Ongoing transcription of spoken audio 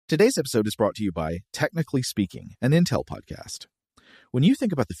Today's episode is brought to you by Technically Speaking, an Intel podcast. When you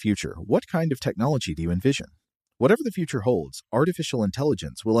think about the future, what kind of technology do you envision? Whatever the future holds, artificial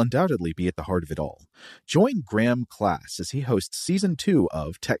intelligence will undoubtedly be at the heart of it all. Join Graham Class as he hosts Season 2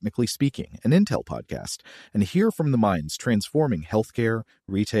 of Technically Speaking, an Intel podcast, and hear from the minds transforming healthcare,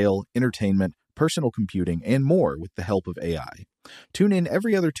 retail, entertainment, personal computing, and more with the help of AI. Tune in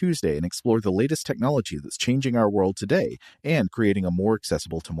every other Tuesday and explore the latest technology that's changing our world today and creating a more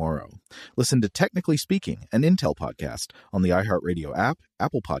accessible tomorrow. Listen to Technically Speaking, an Intel podcast on the iHeartRadio app,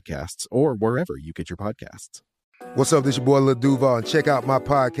 Apple Podcasts, or wherever you get your podcasts. What's up, this your boy Lil Duval, and check out my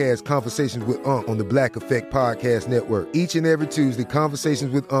podcast, Conversations with Unc, on the Black Effect Podcast Network. Each and every Tuesday,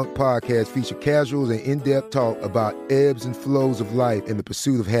 Conversations with Unc podcast feature casuals and in-depth talk about ebbs and flows of life and the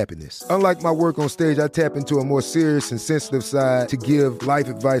pursuit of happiness. Unlike my work on stage, I tap into a more serious and sensitive side to give life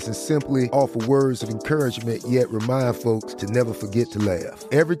advice and simply offer words of encouragement, yet remind folks to never forget to laugh.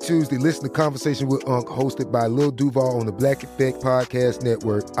 Every Tuesday, listen to Conversations with Unc, hosted by Lil Duval on the Black Effect Podcast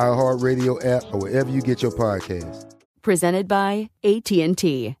Network, iHeartRadio app, or wherever you get your podcasts. Presented by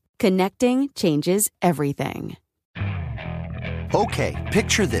AT&T. Connecting changes everything. Okay,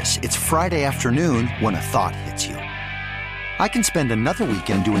 picture this. It's Friday afternoon when a thought hits you. I can spend another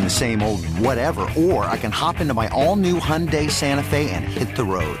weekend doing the same old whatever, or I can hop into my all-new Hyundai Santa Fe and hit the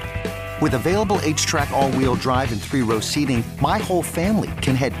road. With available H-Track all-wheel drive and 3-row seating, my whole family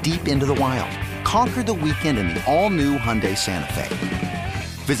can head deep into the wild. Conquer the weekend in the all-new Hyundai Santa Fe.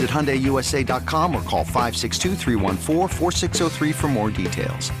 Visit HyundaiUSA.com or call 562-314-4603 for more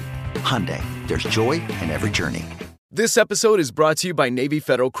details. Hyundai, there's joy in every journey. This episode is brought to you by Navy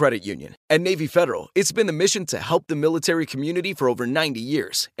Federal Credit Union. At Navy Federal, it's been the mission to help the military community for over 90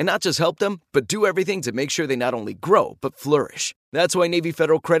 years. And not just help them, but do everything to make sure they not only grow, but flourish. That's why Navy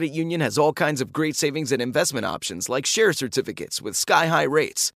Federal Credit Union has all kinds of great savings and investment options like share certificates with sky-high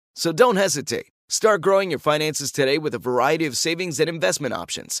rates. So don't hesitate. Start growing your finances today with a variety of savings and investment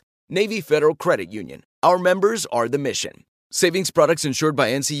options. Navy Federal Credit Union. Our members are the mission. Savings products insured by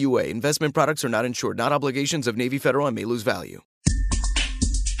NCUA. Investment products are not insured, not obligations of Navy Federal and may lose value.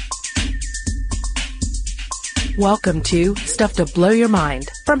 Welcome to Stuff to Blow Your Mind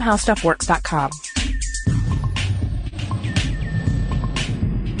from HowStuffWorks.com.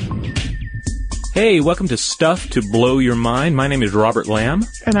 Hey, welcome to Stuff to Blow Your Mind. My name is Robert Lamb.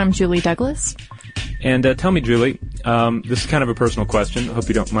 And I'm Julie Douglas. And tell me, Julie, this is kind of a personal question. I hope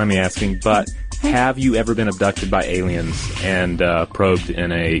you don't mind me asking, but have you ever been abducted by aliens and probed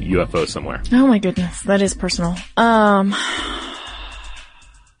in a UFO somewhere? Oh my goodness, that is personal. No,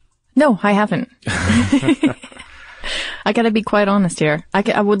 I haven't. I gotta be quite honest here.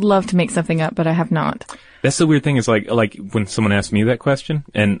 I would love to make something up, but I have not. That's the weird thing is like when someone asks me that question,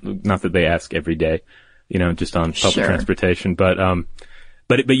 and not that they ask every day, just on public transportation, but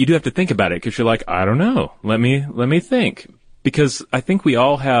you do have to think about it because you're like, I don't know. Let me think. Because I think we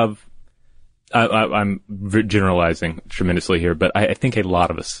all have, I'm generalizing tremendously here, but I think a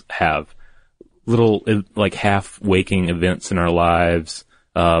lot of us have little, like half waking events in our lives,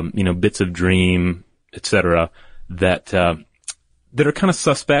 bits of dream, etc., that are kind of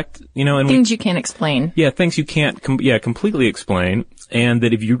suspect, and things you can't explain. Yeah, things you can't, completely explain. And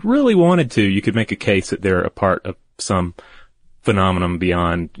that if you really wanted to, you could make a case that they're a part of some phenomenon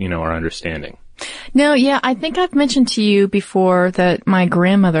beyond, our understanding. No, yeah, I think I've mentioned to you before that my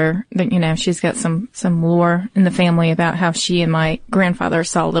grandmother, that, she's got some lore in the family about how she and my grandfather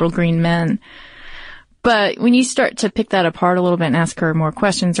saw little green men. But when you start to pick that apart a little bit and ask her more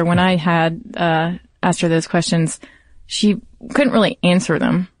questions, or when I had, asked her those questions, she couldn't really answer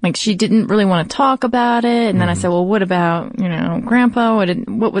them. Like, she didn't really want to talk about it. And then I said, well, what about, Grandpa?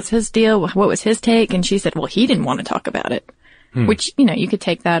 What was his deal? What was his take? And she said, well, he didn't want to talk about it. Which, you could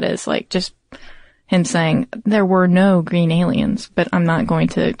take that as like just him saying there were no green aliens, but I'm not going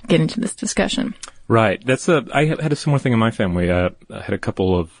to get into this discussion. Right. I had a similar thing in my family. I had a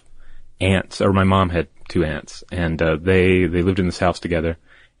couple of aunts, or my mom had 2 aunts, and they lived in this house together.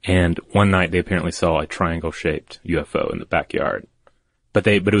 And one night they apparently saw a triangle-shaped UFO in the backyard. But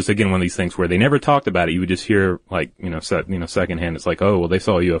it was again one of these things where they never talked about it. You would just hear secondhand. It's like, oh, well, they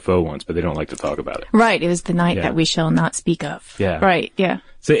saw a UFO once, but they don't like to talk about it. Right. It was the night that we shall not speak of. Yeah. Right. Yeah.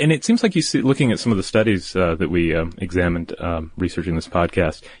 So, and it seems like you see, looking at some of the studies that we examined, researching this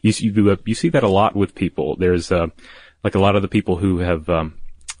podcast, you see that a lot with people. There's like a lot of the people who have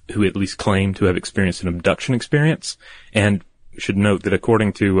who at least claim to have experienced an abduction experience, and should note that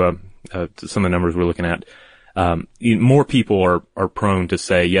according to some of the numbers we're looking at. More people are prone to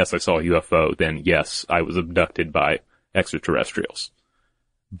say, yes, I saw a UFO than yes, I was abducted by extraterrestrials.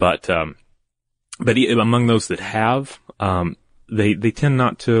 But among those that have, they tend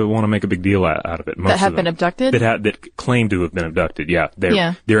not to want to make a big deal out of it. Most that have of them. Been abducted? That claim to have been abducted. Yeah.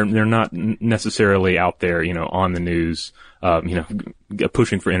 They're not necessarily out there, on the news,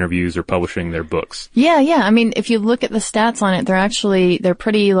 pushing for interviews or publishing their books. Yeah. I mean, if you look at the stats on it, they're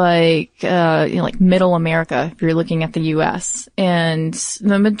pretty like middle America if you're looking at the U.S. And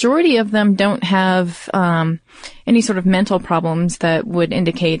the majority of them don't have, any sort of mental problems that would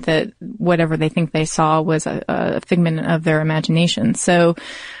indicate that whatever they think they saw was a figment of their imagination. So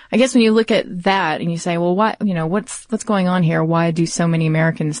I guess when you look at that and you say, well, why, what's going on here? Why do so many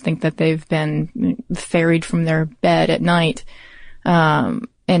Americans think that they've been ferried from their bed at night, and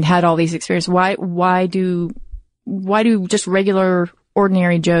had all these experiences? Why do just regular,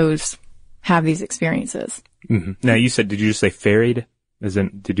 ordinary Joes have these experiences? Mm-hmm. Now did you just say ferried?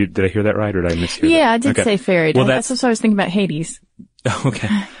 Did I hear that right, or did I mishear that? Yeah, I did say ferried. Well, that's what I was thinking about Hades. Okay.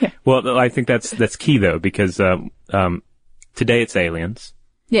 Yeah. Well, I think that's key though, because, today it's aliens.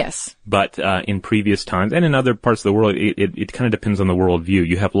 Yes. But, in previous times and in other parts of the world, it kind of depends on the worldview.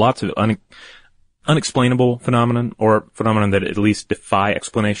 You have lots of unexplainable phenomenon, or phenomenon that at least defy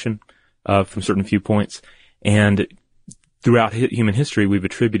explanation, from certain viewpoints. And throughout human history, we've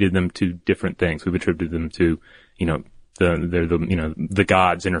attributed them to different things. We've attributed them to, the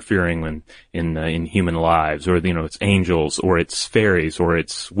gods interfering in human lives, or, it's angels, or it's fairies, or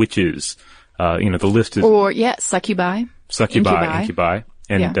it's witches. The list is. Or, succubi. Incubi.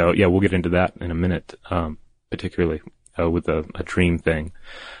 And, we'll get into that in a minute, particularly, with a dream thing.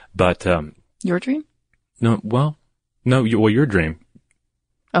 But, your dream? Your dream.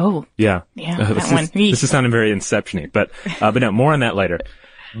 Oh. Yeah. Yeah, that one. This is sounding very Inception-y, but no, more on that later.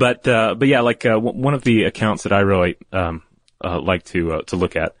 But yeah, one of the accounts that I really, like to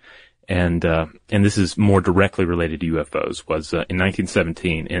look at, and this is more directly related to UFOs, was, in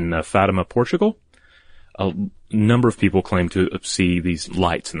 1917 in Fatima, Portugal. A number of people claimed to see these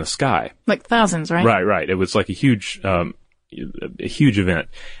lights in the sky. Like thousands, right? Right. It was like a huge event.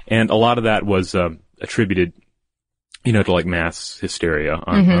 And a lot of that was, attributed, to like mass hysteria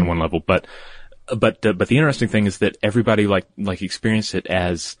on one level. But the interesting thing is that everybody like experienced it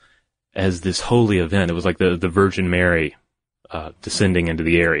as this holy event. It was like the Virgin Mary, descending into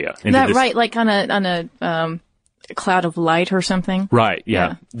the area. Right, like on a cloud of light or something. Right,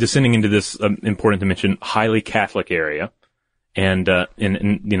 yeah. Descending into this, important to mention, highly Catholic area. And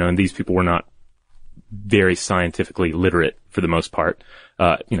these people were not very scientifically literate for the most part.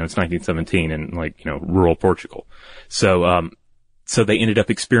 It's 1917 in rural Portugal. So they ended up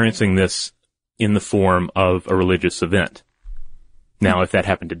experiencing this in the form of a religious event. Now, if that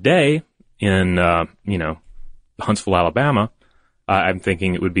happened today in, Huntsville, Alabama, I'm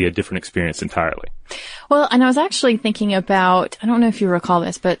thinking it would be a different experience entirely. Well, and I was actually thinking about, I don't know if you recall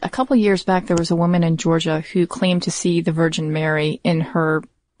this, but a couple years back there was a woman in Georgia who claimed to see the Virgin Mary in her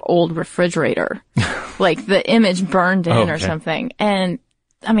old refrigerator. Like the image burned in or something. And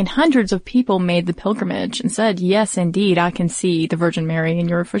I mean, hundreds of people made the pilgrimage and said, yes, indeed, I can see the Virgin Mary in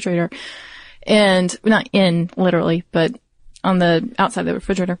your refrigerator. And not in literally, but on the outside of the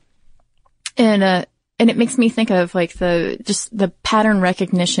refrigerator. And it makes me think of like the pattern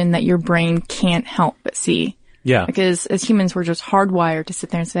recognition that your brain can't help but see. Yeah. Because as humans, we're just hardwired to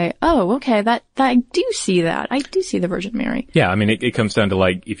sit there and say, oh, okay, that I do see that. I do see the Virgin Mary. Yeah. I mean, it comes down to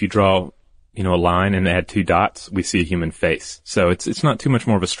like, if you draw, a line and add two dots, we see a human face. So it's not too much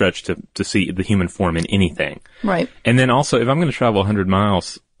more of a stretch to see the human form in anything. Right. And then also, if I'm going to travel 100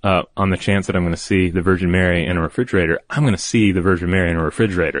 miles, on the chance that I'm going to see the Virgin Mary in a refrigerator, I'm going to see the Virgin Mary in a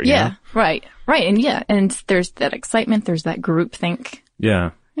refrigerator. You know? Right. And there's that excitement. There's that groupthink.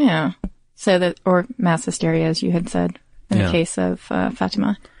 Yeah. So or mass hysteria, as you had said in the case of,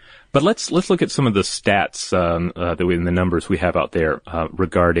 Fatima. But let's look at some of the stats, in the numbers we have out there,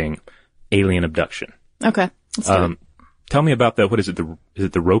 regarding alien abduction. Okay. Let's do it. Tell me about is it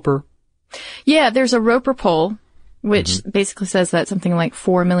the Roper? Yeah, there's a Roper poll, which basically says that something like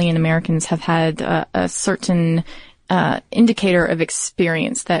 4 million Americans have had a certain indicator of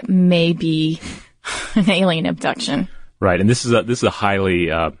experience that may be an alien abduction. Right, and this is a highly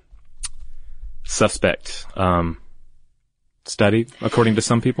suspect study, according to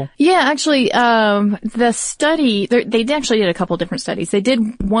some people. Yeah, actually, the study they actually did a couple different studies. They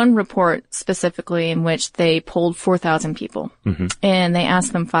did one report specifically in which they polled 4,000 people, and they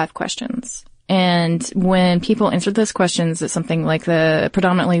asked them 5 questions. And when people answered those questions, it's something like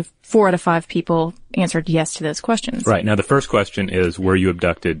predominantly 4 out of 5 people answered yes to those questions. Right. Now, the first question is, were you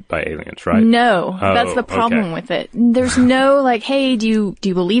abducted by aliens, right? No. That's the problem with it. There's no hey, do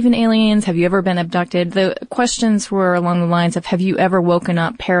you believe in aliens? Have you ever been abducted? The questions were along the lines of, have you ever woken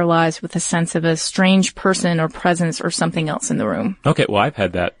up paralyzed with a sense of a strange person or presence or something else in the room? Okay. Well, I've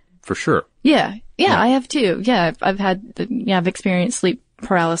had that for sure. Yeah, I have too. Yeah, I've experienced sleep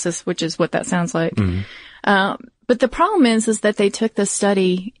paralysis, which is what that sounds like. Mm-hmm. But the problem is that they took this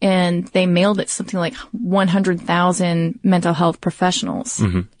study and they mailed it to something like 100,000 mental health professionals.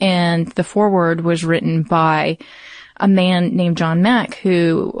 Mm-hmm. And the foreword was written by a man named John Mack,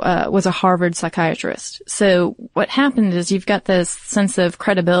 who was a Harvard psychiatrist. So what happened is you've got this sense of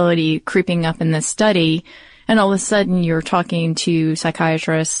credibility creeping up in this study, and all of a sudden you're talking to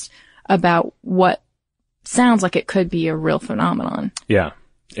psychiatrists about what sounds like it could be a real phenomenon. Yeah.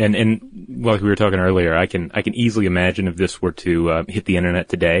 And like we were talking earlier, I can easily imagine if this were to hit the internet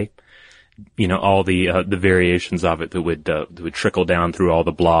today, all the variations of it that would trickle down through all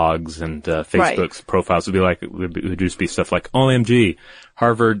the blogs and Facebook's profiles would just be stuff like, OMG,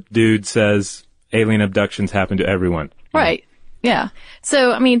 Harvard dude says alien abductions happen to everyone. Right. Yeah.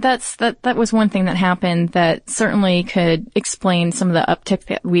 So, I mean, that was one thing that happened that certainly could explain some of the uptick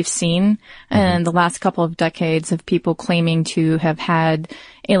that we've seen in the last couple of decades of people claiming to have had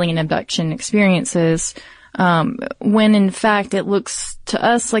alien abduction experiences, when in fact it looks to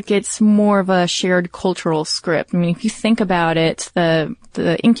us like it's more of a shared cultural script. I mean, if you think about it, the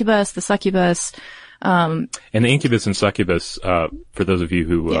incubus, the succubus, and the incubus and succubus, for those of you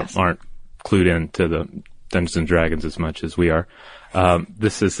who aren't clued into the Dungeons and Dragons as much as we are.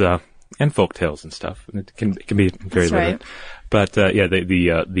 This is, and folk tales and stuff. It can be very limited. But,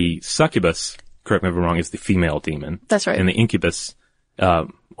 the succubus, correct me if I'm wrong, is the female demon. That's right. And the incubus,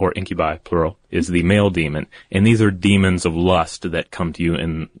 or incubi, plural, is the male demon. And these are demons of lust that come to you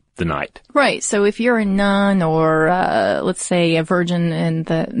in the night. Right. So if you're a nun or, let's say a virgin in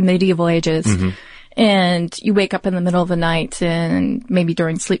the medieval ages, and you wake up in the middle of the night and maybe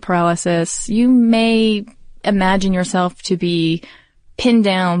during sleep paralysis, you may imagine yourself to be pinned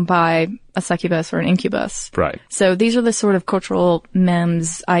down by a succubus or an incubus. Right. So these are the sort of cultural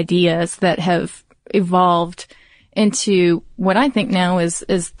memes ideas that have evolved into what I think now is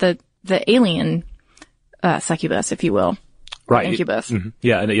the alien succubus, if you will. Right. Incubus. Mm-hmm.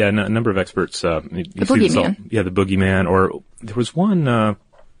 Yeah, a number of experts. The boogeyman. The boogeyman. Or there was one, I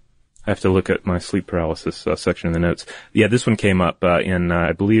have to look at my sleep paralysis section in the notes. Yeah, this one came up in,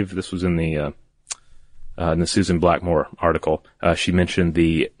 I believe this was in the Susan Blackmore article. She mentioned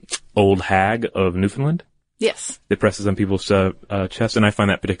the old hag of Newfoundland. Yes. That presses on people's chest, and I find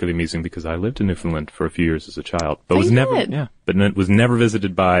that particularly amusing because I lived in Newfoundland for a few years as a child, but was never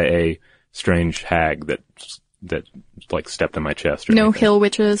visited by a strange hag that like stepped on my chest. Or no anything. hill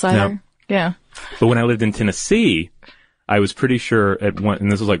witches either. No. Yeah. But when I lived in Tennessee, I was pretty sure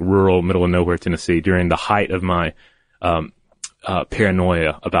and this was like rural, middle of nowhere Tennessee, during the height of my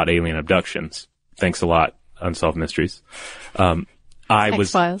paranoia about alien abductions. Thanks a lot, Unsolved Mysteries.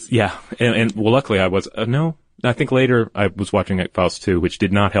 X-Files. Yeah. And well, luckily I was, no, I think later I was watching X-Files too, which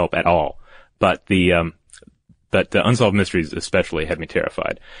did not help at all. But the Unsolved Mysteries especially had me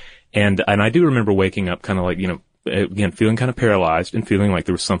terrified. And I do remember waking up kind of like, again, feeling kind of paralyzed and feeling like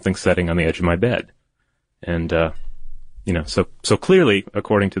there was something sitting on the edge of my bed. And, so clearly,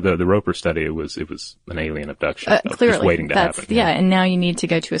 according to the Roper study, it was an alien abduction. Clearly. Just waiting to happen. Yeah, and now you need to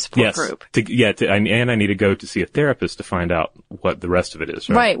go to a support group. And I need to go to see a therapist to find out what the rest of it is,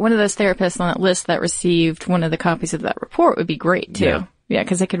 right? Right. One of those therapists on that list that received one of the copies of that report would be great, too. Yeah,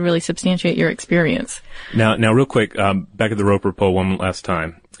 because it could really substantiate your experience. Now, real quick, back at the Roper poll one last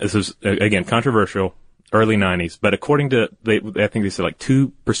time. This was, again, controversial, early 90s, but according to, I think they said like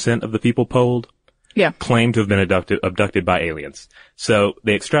 2% of the people polled claim to have been abducted by aliens. So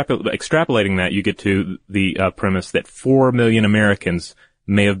they extrapolating that, you get to the premise that 4 million Americans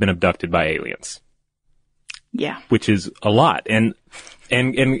may have been abducted by aliens. Yeah. Which is a lot. And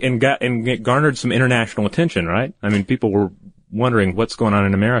garnered some international attention, right? I mean, people were wondering what's going on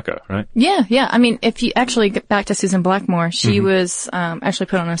in America, right? Yeah. I mean, if you actually get back to Susan Blackmore, she was actually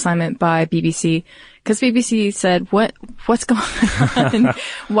put on assignment by BBC because BBC said, what's going on?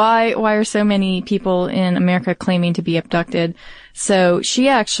 Why are so many people in America claiming to be abducted? So she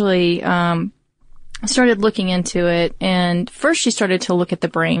actually started looking into it, and first she started to look at the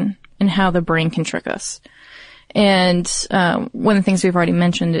brain and how the brain can trick us. And one of the things we've already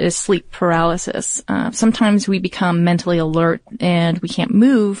mentioned is sleep paralysis. Sometimes we become mentally alert and we can't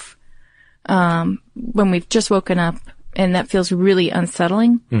move when we've just woken up and that feels really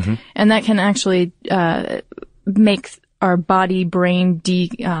unsettling. Mm-hmm. And that can actually make our body-brain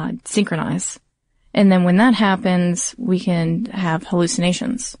synchronize. And then when that happens, we can have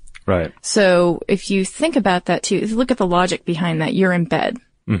hallucinations. Right. So if you think about that too, if you look at the logic behind that, you're in bed,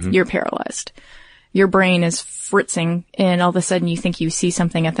 you're paralyzed. Your brain is fritzing, and all of a sudden you think you see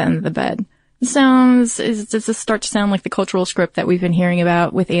something at the end of the bed. Does this start to sound like the cultural script that we've been hearing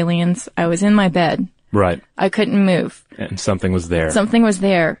about with aliens? I was in my bed. Right. I couldn't move. And something was there. Something was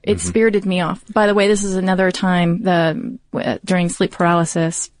there. It spirited me off. By the way, this is another time during sleep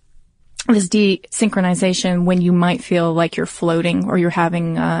paralysis, this desynchronization when you might feel like you're floating or you're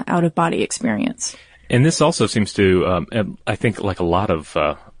having out-of-body experience. And this also seems to, I think, like a lot of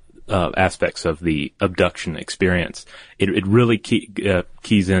aspects of the abduction experience, it really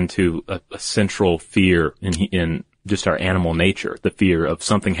keys into a central fear in just our animal nature, the fear of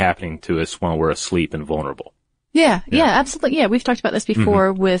something happening to us while we're asleep and vulnerable. Yeah, absolutely. Yeah, we've talked about this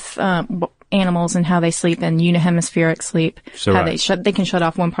before with animals and how they sleep in unihemispheric sleep, so how they can shut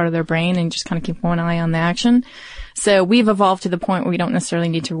off one part of their brain and just kind of keep one eye on the action. So we've evolved to the point where we don't necessarily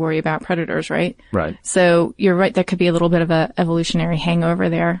need to worry about predators, right? Right. So you're right, there could be a little bit of a evolutionary hangover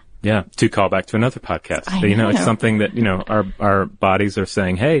there. Yeah, to call back to another podcast. So, it's something that, our bodies are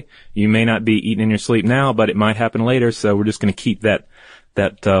saying, hey, you may not be eating in your sleep now, but it might happen later, so we're just going to keep that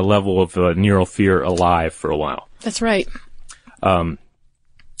level of neural fear alive for a while. That's right. And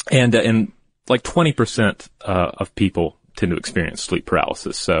like 20% of people tend to experience sleep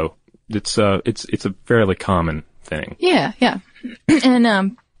paralysis, so it's a fairly common thing. Yeah.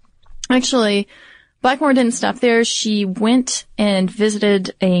 And actually, Blackmore didn't stop there. She went and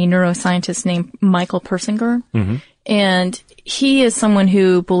visited a neuroscientist named Michael Persinger. Mm-hmm. And he is someone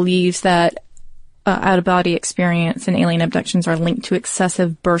who believes that out-of-body experience and alien abductions are linked to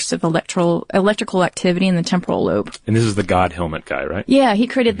excessive bursts of electrical activity in the temporal lobe. And this is the God helmet guy, right? Yeah, he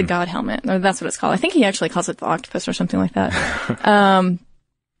created the God helmet, or that's what it's called. I think he actually calls it the octopus or something like that.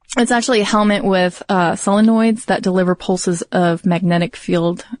 It's actually a helmet with solenoids that deliver pulses of magnetic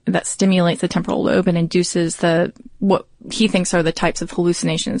field that stimulates the temporal lobe and induces what he thinks are the types of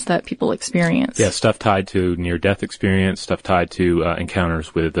hallucinations that people experience. Yeah, stuff tied to near-death experience, stuff tied to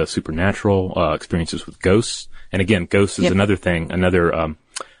encounters with supernatural experiences with ghosts. And again, ghosts is another thing, another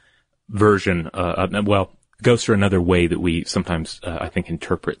version. Ghosts are another way that we sometimes, I think,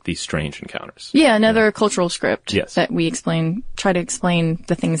 interpret these strange encounters. Yeah, another cultural script that we try to explain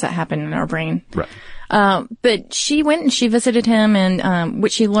the things that happen in our brain. Right. But she went and she visited him, and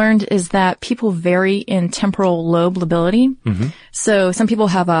what she learned is that people vary in temporal lobe lability. Mm-hmm. So some people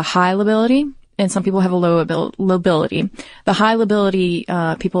have a high lability, and some people have a low lability. The high lability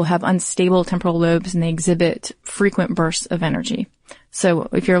people have unstable temporal lobes, and they exhibit frequent bursts of energy. So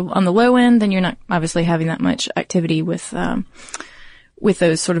if you're on the low end, then you're not obviously having that much activity with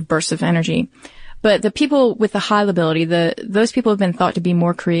those sort of bursts of energy. But the people with the high lability, those people have been thought to be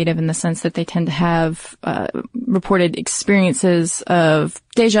more creative in the sense that they tend to have reported experiences of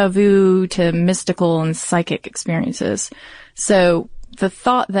deja vu to mystical and psychic experiences. So the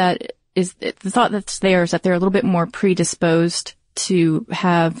thought that's there is that they're a little bit more predisposed to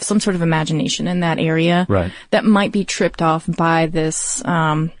have some sort of imagination in that area that might be tripped off by this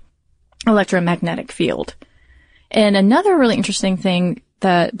electromagnetic field. And another really interesting thing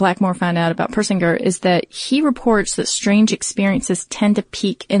that Blackmore found out about Persinger is that he reports that strange experiences tend to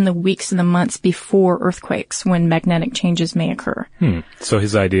peak in the weeks and the months before earthquakes, when magnetic changes may occur. So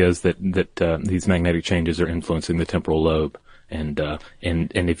his idea is that these magnetic changes are influencing the temporal lobe, and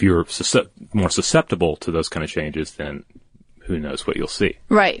if you're more susceptible to those kind of changes, then who knows what you'll see.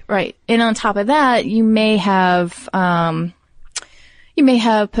 Right. And on top of that, you may have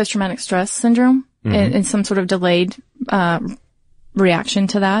post-traumatic stress syndrome and some sort of delayed reaction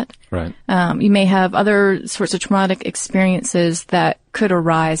to that. Right. You may have other sorts of traumatic experiences that could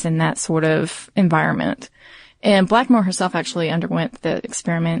arise in that sort of environment. And Blackmore herself actually underwent the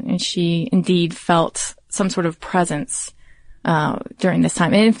experiment, and she indeed felt some sort of presence during this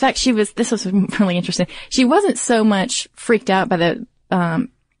time. And in fact, this was really interesting. She wasn't so much freaked out by the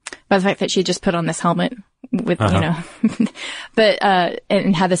fact that she just put on this helmet with, but,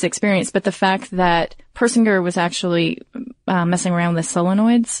 and had this experience, but the fact that Persinger was actually, messing around with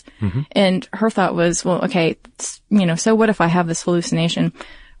solenoids. Mm-hmm. And her thought was, well, okay, so what if I have this hallucination?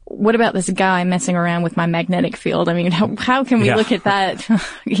 What about this guy messing around with my magnetic field? I mean, how can we look at that,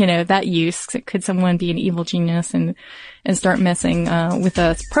 that use? Could someone be an evil genius and start messing with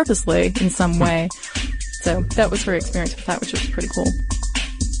us purposely in some way? So that was her experience with that, which was pretty cool.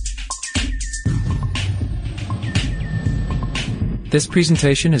 This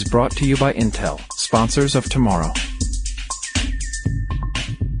presentation is brought to you by Intel, sponsors of tomorrow.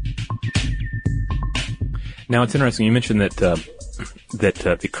 Now, it's interesting. You mentioned that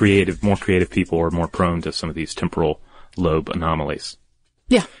the more creative people are more prone to some of these temporal lobe anomalies.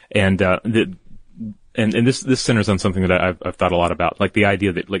 Yeah. And this centers on something that I've thought a lot about, like the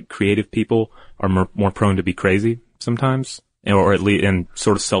idea that like creative people are more prone to be crazy sometimes, or at least, and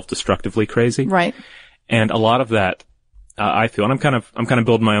sort of self-destructively crazy. Right. And a lot of that, I feel, and I'm kind of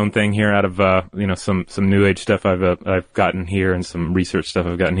building my own thing here out of, some new age stuff I've gotten here and some research stuff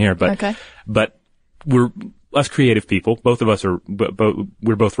I've gotten here. But, okay. But we're us creative people. Both of us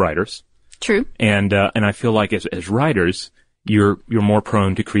we're both writers. True. And I feel like as writers, you're more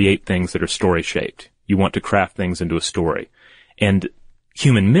prone to create things that are story shaped. You want to craft things into a story. And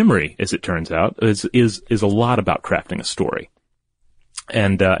human memory, as it turns out, is a lot about crafting a story.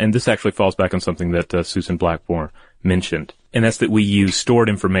 And this actually falls back on something that Susan Blackmore mentioned, and that's that we use stored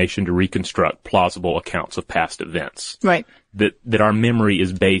information to reconstruct plausible accounts of past events. Right. That our memory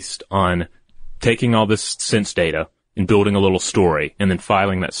is based on taking all this sense data and building a little story and then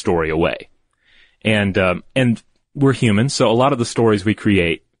filing that story away. And we're humans, so a lot of the stories we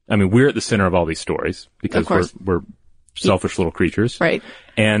create, I mean, we're at the center of all these stories because we're selfish little creatures. Right.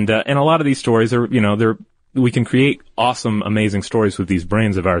 And a lot of these stories are, we can create awesome, amazing stories with these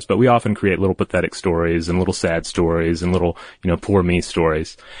brains of ours, but we often create little pathetic stories and little sad stories and little, poor me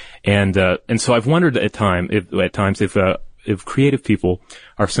stories. And so I've wondered at times if creative people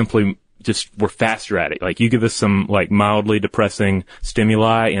are simply we're faster at it. Like, you give us some, like, mildly depressing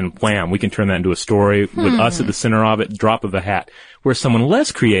stimuli and wham, we can turn that into a story with us at the center of it, drop of a hat. Whereas someone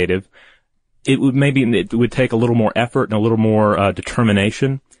less creative, it would take a little more effort and a little more,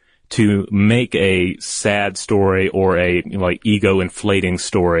 determination to make a sad story or a, ego-inflating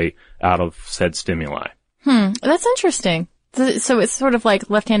story out of said stimuli. That's interesting. So it's sort of like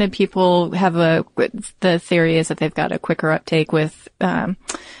left-handed people have the theory is that they've got a quicker uptake with,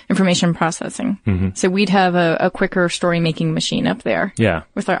 information processing. Mm-hmm. So we'd have a quicker story-making machine up there. Yeah.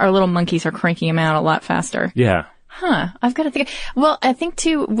 With our little monkeys are cranking them out a lot faster. Yeah. I've got to think. Well, I think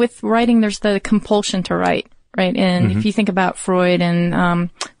too, with writing, there's the compulsion to write, right? And if you think about Freud and,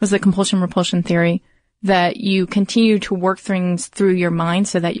 was the compulsion-repulsion theory, that you continue to work things through your mind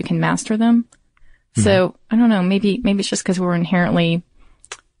so that you can master them. So, I don't know, maybe it's just because we're inherently,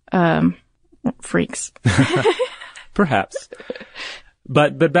 freaks. Perhaps.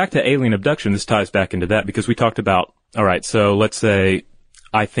 But back to alien abduction, this ties back into that because we talked about, all right, so let's say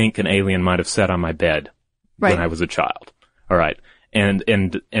I think an alien might have sat on my bed when I was a child. All right. And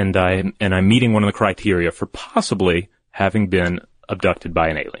I'm meeting one of the criteria for possibly having been abducted by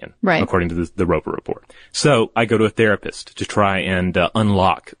an alien. Right. According to the Roper Report. So I go to a therapist to try and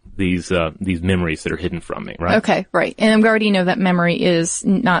unlock these memories that are hidden from me, right? Okay, right. And we already know that memory is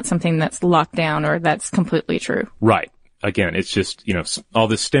not something that's locked down or that's completely true. Right. Again, it's just, all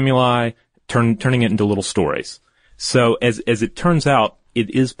this stimuli, turning it into little stories. So as it turns out, it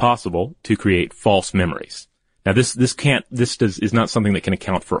is possible to create false memories. Now this is not something that can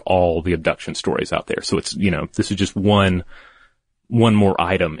account for all the abduction stories out there. So it's, this is just one more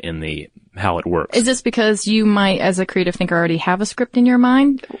item in how it works. Is this because you might, as a creative thinker, already have a script in your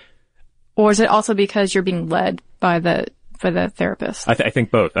mind? Or is it also because you're being led by the therapist? I think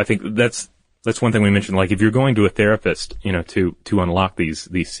both. I think that's one thing we mentioned. Like, if you're going to a therapist, to unlock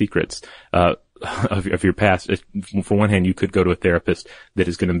these secrets, of your past, for one hand, you could go to a therapist that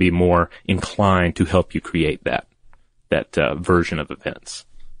is going to be more inclined to help you create that version of events.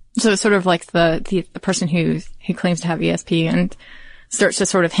 So it's sort of like the person who claims to have ESP and starts to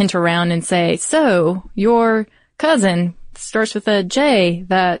sort of hint around and say, so your cousin starts with a J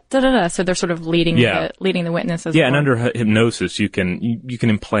that da-da-da. So they're sort of leading the witnesses. Yeah. And under hypnosis, you can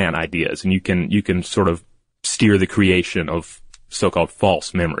implant ideas and you can sort of steer the creation of so-called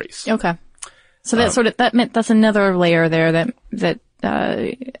false memories. Okay. So that's another layer there that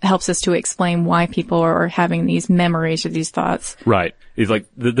helps us to explain why people are having these memories or these thoughts. Right. It's like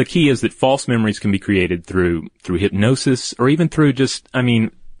the key is that false memories can be created through hypnosis or even through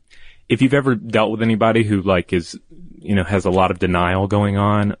if you've ever dealt with anybody who has a lot of denial going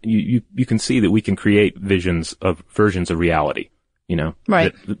on, you can see that we can create versions of reality.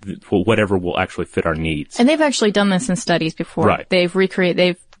 Right. Whatever will actually fit our needs. And they've actually done this in studies before. Right.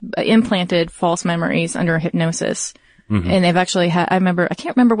 They've implanted false memories under hypnosis. Mm-hmm. And they've actually I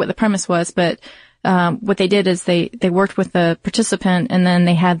can't remember what the premise was, but, what they did is they worked with the participant and then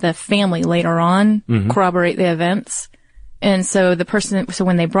they had the family later on corroborate the events. And so so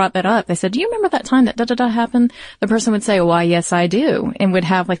when they brought that up, they said, do you remember that time that da-da-da happened? The person would say, why, yes, I do. And would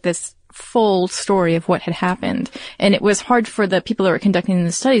have like this full story of what had happened. And it was hard for the people that were conducting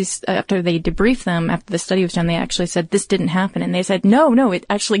the studies, after they debriefed them, after the study was done, they actually said, this didn't happen. And they said, no, it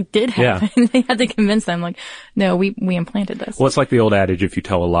actually did happen. Yeah. They had to convince them, like, no, we implanted this. Well, it's like the old adage, if you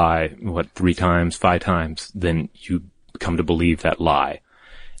tell a lie, 3 times, 5 times, then you come to believe that lie.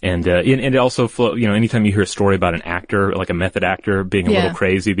 And it also, anytime you hear a story about an actor, like a method actor, being a little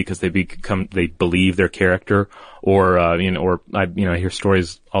crazy because they believe their character, or I hear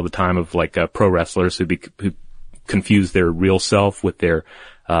stories all the time of like pro wrestlers who confuse their real self with their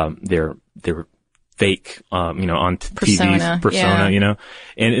fake, on persona, TV,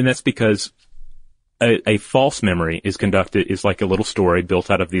 and that's because a false memory is like a little story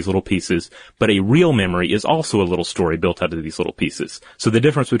built out of these little pieces, but a real memory is also a little story built out of these little pieces. So the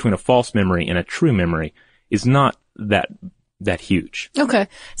difference between a false memory and a true memory is not that huge. Okay.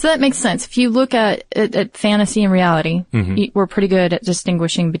 So that makes sense. If you look at fantasy and reality, we're pretty good at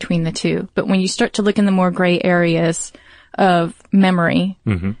distinguishing between the two. But when you start to look in the more gray areas of memory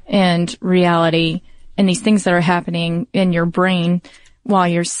and reality and these things that are happening in your brain while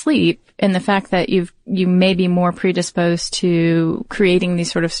you're asleep, and the fact that you may be more predisposed to creating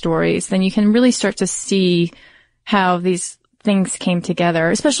these sort of stories, then you can really start to see how these things came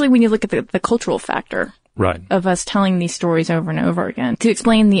together, especially when you look at the cultural factor. Right. Of us telling these stories over and over again to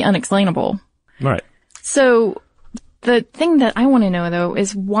explain the unexplainable. Right. So the thing that I want to know, though,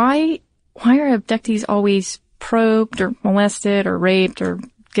 is why are abductees always probed or molested or raped or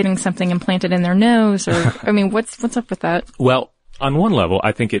getting something implanted in their nose? Or, I mean, what's up with that? Well, on one level,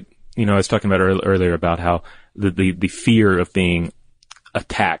 I think I was talking about earlier about how the fear of being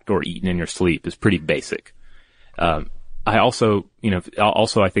attacked or eaten in your sleep is pretty basic. I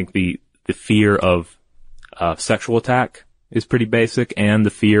think the fear of sexual attack is pretty basic, and the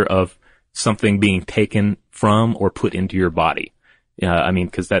fear of something being taken from or put into your body.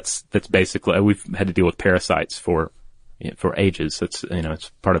 Cause that's basically, we've had to deal with parasites for ages. That's,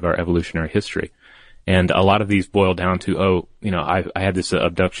 it's part of our evolutionary history. And a lot of these boil down to, I had this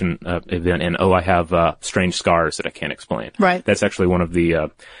abduction event, and I have strange scars that I can't explain. Right. That's actually one of the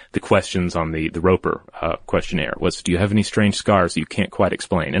questions on the Roper questionnaire was, do you have any strange scars that you can't quite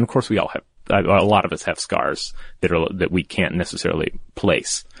explain? And of course we all have. A lot of us have scars that we can't necessarily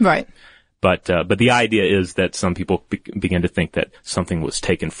place. Right. But the idea is that some people begin to think that something was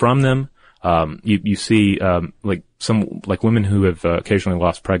taken from them. You see, like women who have occasionally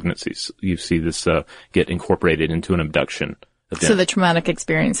lost pregnancies, you see this get incorporated into an abduction event. So the traumatic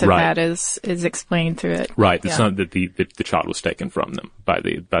experience of that is explained through it. Right. The child was taken from them by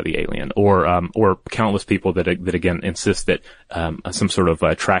the alien, or countless people that again insist that some sort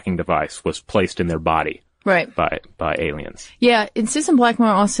of tracking device was placed in their body. Right. By aliens. Yeah. And Susan Blackmore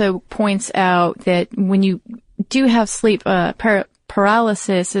also points out that when you do have sleep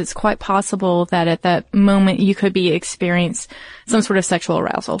paralysis, it's quite possible that at that moment you could be experiencing some sort of sexual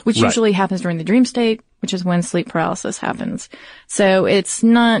arousal, which usually happens during the dream state, which is when sleep paralysis happens. So it's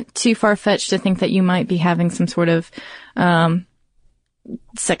not too far-fetched to think that you might be having some sort of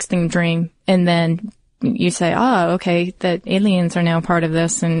sexting dream, and then you say, okay, that aliens are now part of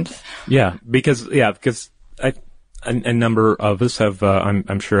this. And because a number of us have,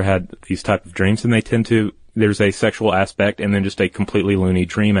 I'm sure, had these type of dreams, and they tend to, there's a sexual aspect and then just a completely loony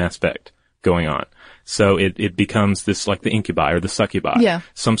dream aspect going on. So it becomes this, like the incubi or the succubi. Yeah.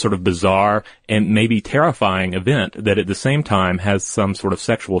 Some sort of bizarre and maybe terrifying event that at the same time has some sort of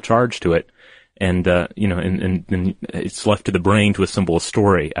sexual charge to it. And, and it's left to the brain to assemble a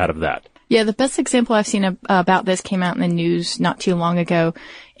story out of that. Yeah, the best example I've seen about this came out in the news not too long ago.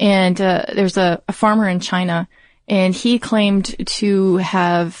 And there's a farmer in China, and he claimed to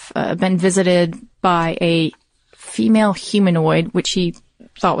have been visited by a female humanoid, which he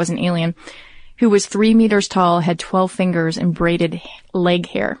thought was an alien, who was 3 meters tall, had 12 fingers, and braided leg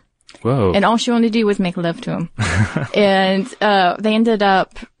hair. Whoa. And all she wanted to do was make love to him. And they ended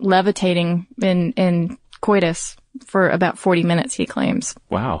up levitating in coitus for about 40 minutes, he claims.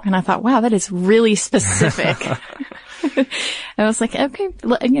 Wow. And I thought, wow, that is really specific. I was like, okay,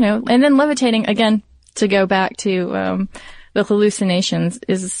 and then levitating, again, to go back to the hallucinations,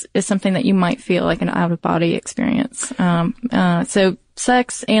 is something that you might feel like an out-of-body experience. So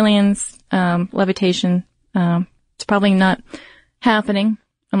sex, aliens, levitation, it's probably not happening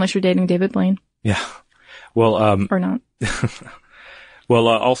unless you're dating David Blaine. Yeah. Well, or not. Well,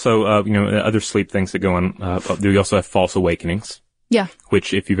 also, other sleep things that go on, we also have false awakenings. Yeah.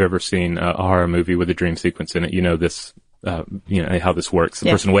 Which, if you've ever seen a horror movie with a dream sequence in it, you know this, how this works.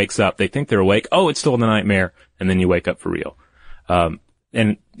 The person wakes up, they think they're awake. Oh, it's still in the nightmare. And then you wake up for real. So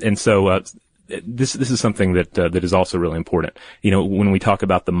this is something that is also really important. You know, when we talk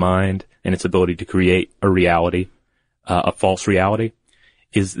about the mind and its ability to create a reality, a false reality,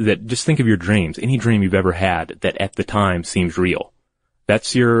 is that just think of your dreams. Any dream you've ever had that at the time seems real.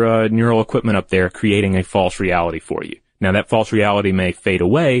 That's your neural equipment up there creating a false reality for you. Now, that false reality may fade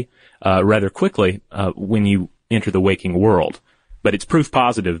away rather quickly when you enter the waking world. But it's proof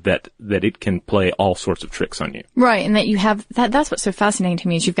positive that it can play all sorts of tricks on you. Right, and that you have that's what's so fascinating to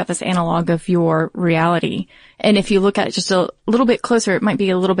me is you've got this analog of your reality. And if you look at it just a little bit closer, it might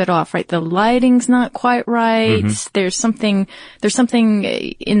be a little bit off, right? The lighting's not quite right. Mm-hmm. There's something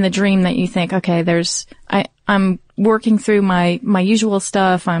in the dream that you think, okay, I'm working through my usual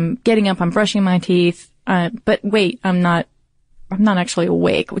stuff. I'm getting up, I'm brushing my teeth. But wait, I'm not actually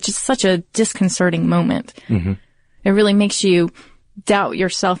awake, which is such a disconcerting moment. Mm-hmm. It really makes you doubt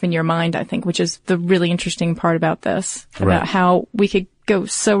yourself in your mind, I think, which is the really interesting part about this, about how we could go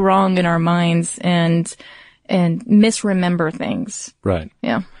so wrong in our minds and misremember things. Right.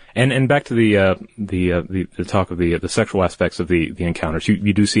 Yeah. And back to the talk of the sexual aspects of the encounters,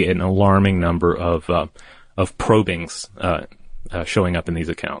 you do see an alarming number of probings, showing up in these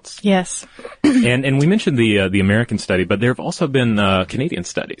accounts. Yes. And we mentioned the American study, but there have also been, Canadian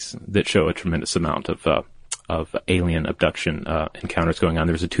studies that show a tremendous amount of alien abduction encounters going on.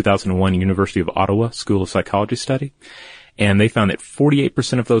 There was a 2001 University of Ottawa School of Psychology study, and they found that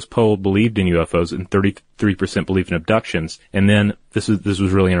 48% of those polled believed in UFOs and 33% believed in abductions. And then this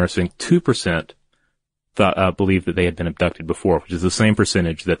was really interesting. 2% believed that they had been abducted before, which is the same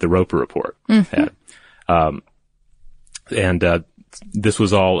percentage that the Roper report had. This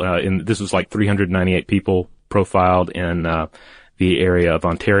was all this was like 398 people profiled in the area of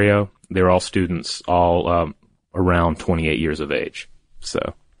Ontario. They were all students, all around 28 years of age. So,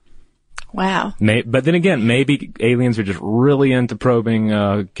 wow. But then again, maybe aliens are just really into probing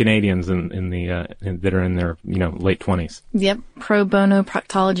Canadians that are in their late 20s. Yep, pro bono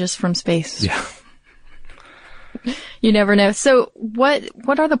proctologists from space. Yeah. You never know. So,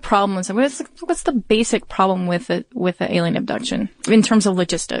 what are the problems? What's the basic problem with the alien abduction in terms of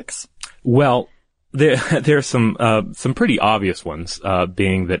logistics? Well, there are some pretty obvious ones,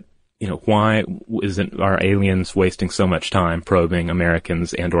 being that, why isn't our aliens wasting so much time probing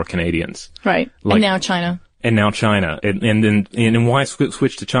Americans and or Canadians? Right. And now China. And then why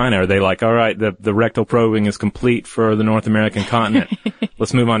switch to China? Are they like, all right, the rectal probing is complete for the North American continent.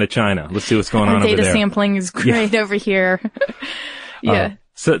 Let's move on to China. Let's see what's going on over there. Data sampling is great over here. Yeah.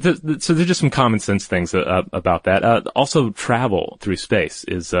 So there's just some common sense things about that. Also, travel through space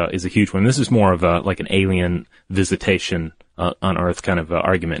is a huge one. This is more of like an alien visitation on Earth kind of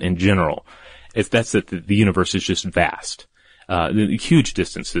argument in general. That's that the universe is just vast, huge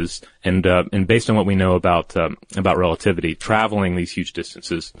distances, and based on what we know about relativity, traveling these huge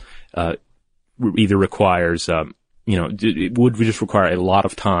distances either requires it would just require a lot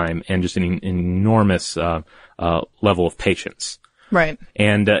of time and just an enormous level of patience. Right.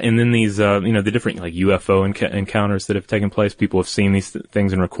 And then these, the different like UFO encounters that have taken place, people have seen these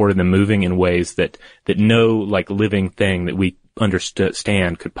things and recorded them moving in ways that no like living thing that we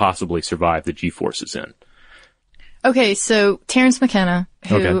understand could possibly survive the G-forces in. Okay, so Terence McKenna,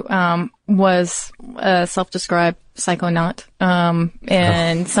 who was a self-described psychonaut,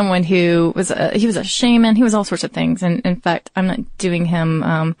 and someone who was he was a shaman, he was all sorts of things, and in fact, I'm not doing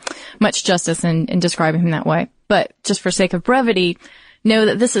him much justice in describing him that way. But just for sake of brevity, know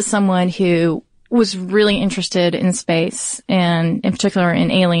that this is someone who was really interested in space and in particular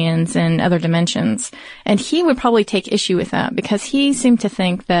in aliens and other dimensions. And he would probably take issue with that because he seemed to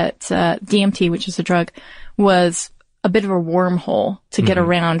think that DMT, which is a drug, was a bit of a wormhole to get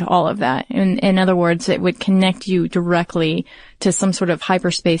around all of that. In other words, it would connect you directly to some sort of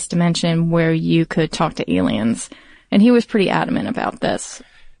hyperspace dimension where you could talk to aliens. And he was pretty adamant about this.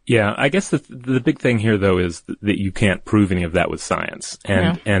 Yeah, I guess the big thing here, though, is that you can't prove any of that with science.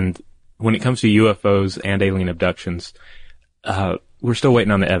 And when it comes to UFOs and alien abductions, we're still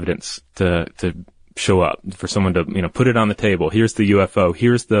waiting on the evidence to show up, for someone to, put it on the table. Here's the UFO.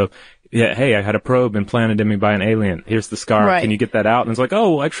 Here's hey, I had a probe implanted in me by an alien. Here's the scar. Right. Can you get that out? And it's like,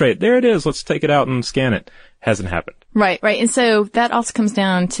 oh, X-ray it. There it is. Let's take it out and scan it. Hasn't happened. Right. And so that also comes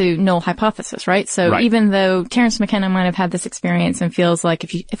down to null hypothesis, right? So even though Terence McKenna might have had this experience and feels like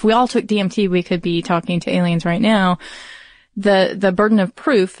if we all took DMT, we could be talking to aliens right now, the burden of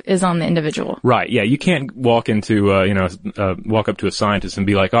proof is on the individual. Right. Yeah. You can't walk up to a scientist and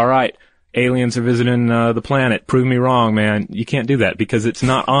be like, all right, aliens are visiting the planet. Prove me wrong, man. You can't do that because it's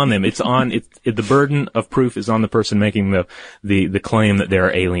not on them. It's on the burden of proof is on the person making the claim that there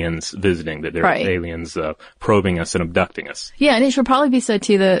are aliens visiting, that there are aliens probing us and abducting us. Yeah, and it should probably be said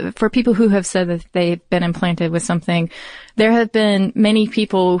too for people who have said that they've been implanted with something, there have been many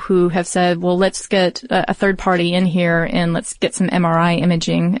people who have said, well, let's get a third party in here and let's get some MRI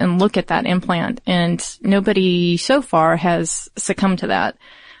imaging and look at that implant. And nobody so far has succumbed to that.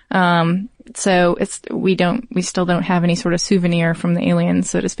 So we still don't have any sort of souvenir from the aliens,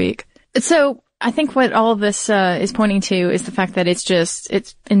 so to speak. So I think what all of this, is pointing to is the fact that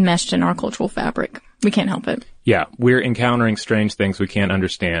it's enmeshed in our cultural fabric. We can't help it. Yeah, we're encountering strange things we can't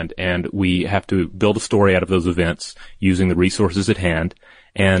understand, and we have to build a story out of those events using the resources at hand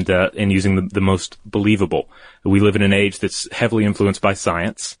and using the most believable. We live in an age that's heavily influenced by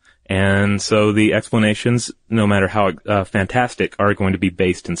science. And so the explanations, no matter how fantastic, are going to be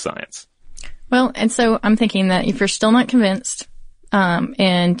based in science. Well, and so I'm thinking that if you're still not convinced,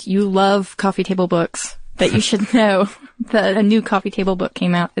 and you love coffee table books, that you should know that a new coffee table book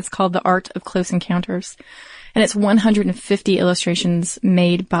came out. It's called The Art of Close Encounters. And it's 150 illustrations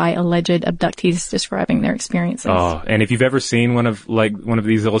made by alleged abductees describing their experiences. Oh, and if you've ever seen one of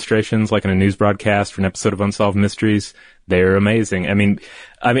these illustrations, like in a news broadcast or an episode of Unsolved Mysteries, they're amazing. I mean,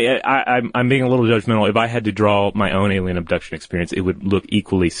 I'm being a little judgmental. If I had to draw my own alien abduction experience, it would look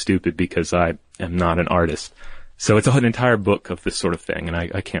equally stupid because I am not an artist. So it's an entire book of this sort of thing, and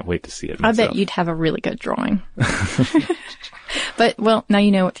I can't wait to see it myself. I bet you'd have a really good drawing. But, well, now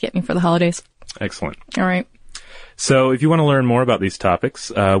you know what to get me for the holidays. Excellent. All right. So if you want to learn more about these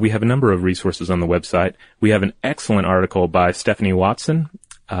topics, we have a number of resources on the website. We have an excellent article by Stephanie Watson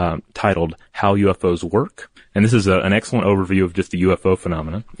titled How UFOs Work. And this is an excellent overview of just the UFO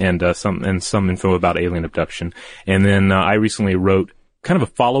phenomena and some info about alien abduction. And then I recently wrote kind of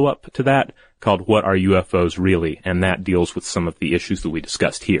a follow-up to that called What Are UFOs Really? And that deals with some of the issues that we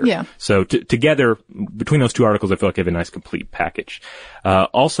discussed here. Yeah. So together, between those two articles, I feel like I have a nice complete package.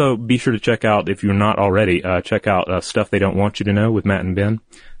 Also, be sure to check out, if you're not already, check out Stuff They Don't Want You to Know with Matt and Ben.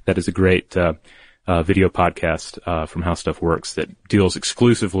 That is a great video podcast from How Stuff Works that deals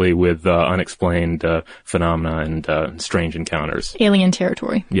exclusively with unexplained phenomena and strange encounters. Alien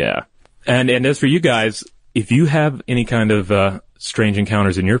territory. Yeah. And as for you guys, if you have any kind of strange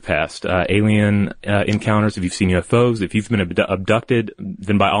encounters in your past, alien encounters, if you've seen UFOs, if you've been abducted,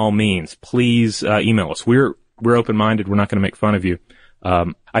 then by all means, please email us. We're open-minded. We're not going to make fun of you.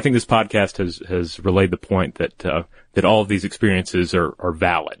 I think this podcast has relayed the point that all of these experiences are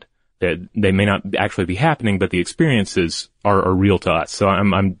valid. That they may not actually be happening, but the experiences are real to us. So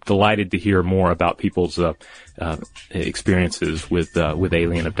I'm delighted to hear more about people's experiences with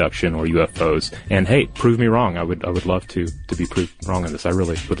alien abduction or UFOs. And hey, prove me wrong. I would love to be proved wrong on this. I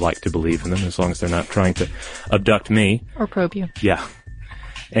really would like to believe in them as long as they're not trying to abduct me or probe you. Yeah.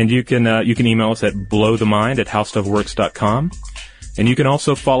 And you can email us at blowthemind@howstuffworks.com. And you can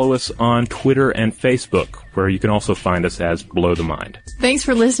also follow us on Twitter and Facebook, where you can also find us as Blow the Mind. Thanks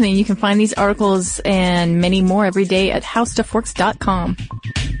for listening. You can find these articles and many more every day at howstuffworks.com.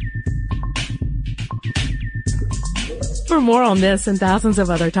 For more on this and thousands of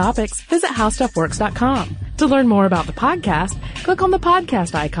other topics, visit howstuffworks.com. To learn more about the podcast, click on the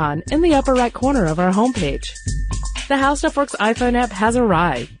podcast icon in the upper right corner of our homepage. The How Stuff Works iPhone app has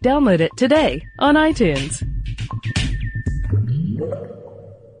arrived. Download it today on iTunes.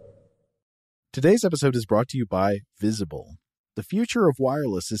 Today's episode is brought to you by Visible. The future of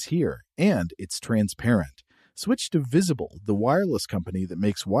wireless is here, and it's transparent. Switch to Visible, the wireless company that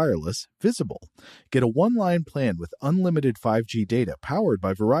makes wireless visible. Get a one-line plan with unlimited 5G data powered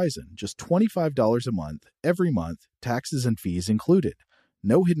by Verizon, just $25 a month, every month, taxes and fees included.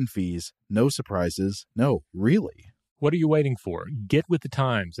 No hidden fees, no surprises, no, really. What are you waiting for? Get with the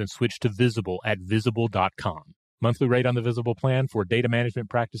times and switch to Visible at Visible.com. Monthly rate on the Visible plan for data management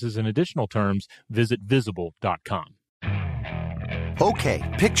practices and additional terms, visit Visible.com.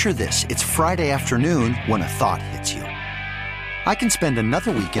 Okay, picture this. It's Friday afternoon when a thought hits you. I can spend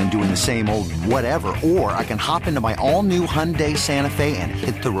another weekend doing the same old whatever, or I can hop into my all-new Hyundai Santa Fe and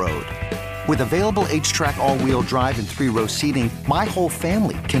hit the road. With available H-Track all-wheel drive and 3-row seating, my whole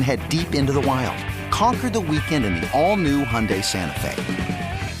family can head deep into the wild. Conquer the weekend in the all-new Hyundai Santa Fe.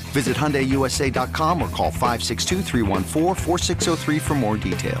 Visit HyundaiUSA.com or call 562-314-4603 for more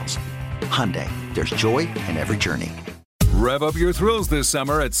details. Hyundai, there's joy in every journey. Rev up your thrills this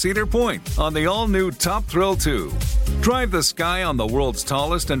summer at Cedar Point on the all-new Top Thrill 2. Drive the sky on the world's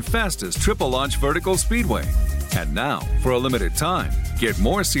tallest and fastest triple-launch vertical speedway. And now, for a limited time, get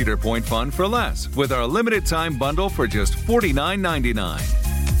more Cedar Point fun for less with our limited time bundle for just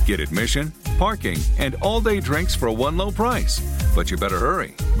 $49.99. Get admission, parking, and all-day drinks for one low price. But you better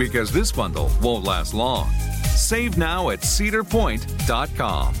hurry, because this bundle won't last long. Save now at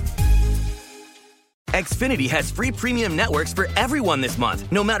cedarpoint.com. Xfinity has free premium networks for everyone this month,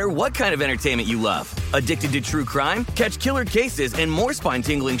 no matter what kind of entertainment you love. Addicted to true crime? Catch killer cases and more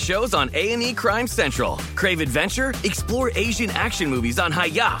spine-tingling shows on A&E Crime Central. Crave adventure? Explore Asian action movies on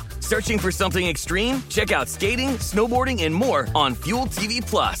Hi-Ya. Searching for something extreme? Check out skating, snowboarding, and more on Fuel TV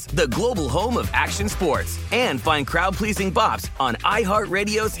Plus, the global home of action sports. And find crowd-pleasing bops on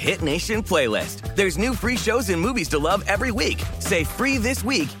iHeartRadio's Hit Nation playlist. There's new free shows and movies to love every week. Say free this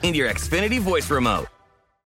week in your Xfinity voice remote.